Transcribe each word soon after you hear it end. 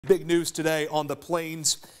Big news today on the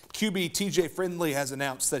Plains. QB TJ Finley has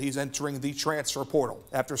announced that he's entering the transfer portal.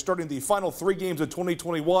 After starting the final 3 games of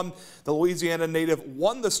 2021, the Louisiana native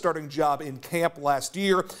won the starting job in camp last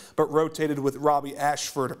year, but rotated with Robbie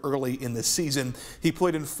Ashford early in the season. He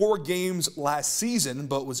played in 4 games last season,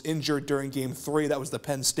 but was injured during Game 3. That was the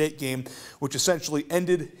Penn State game, which essentially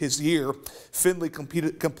ended his year. Finley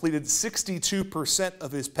completed 62%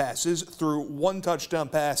 of his passes, threw 1 touchdown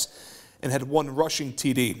pass, and had 1 rushing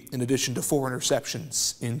TD in addition to 4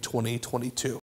 interceptions in 2022.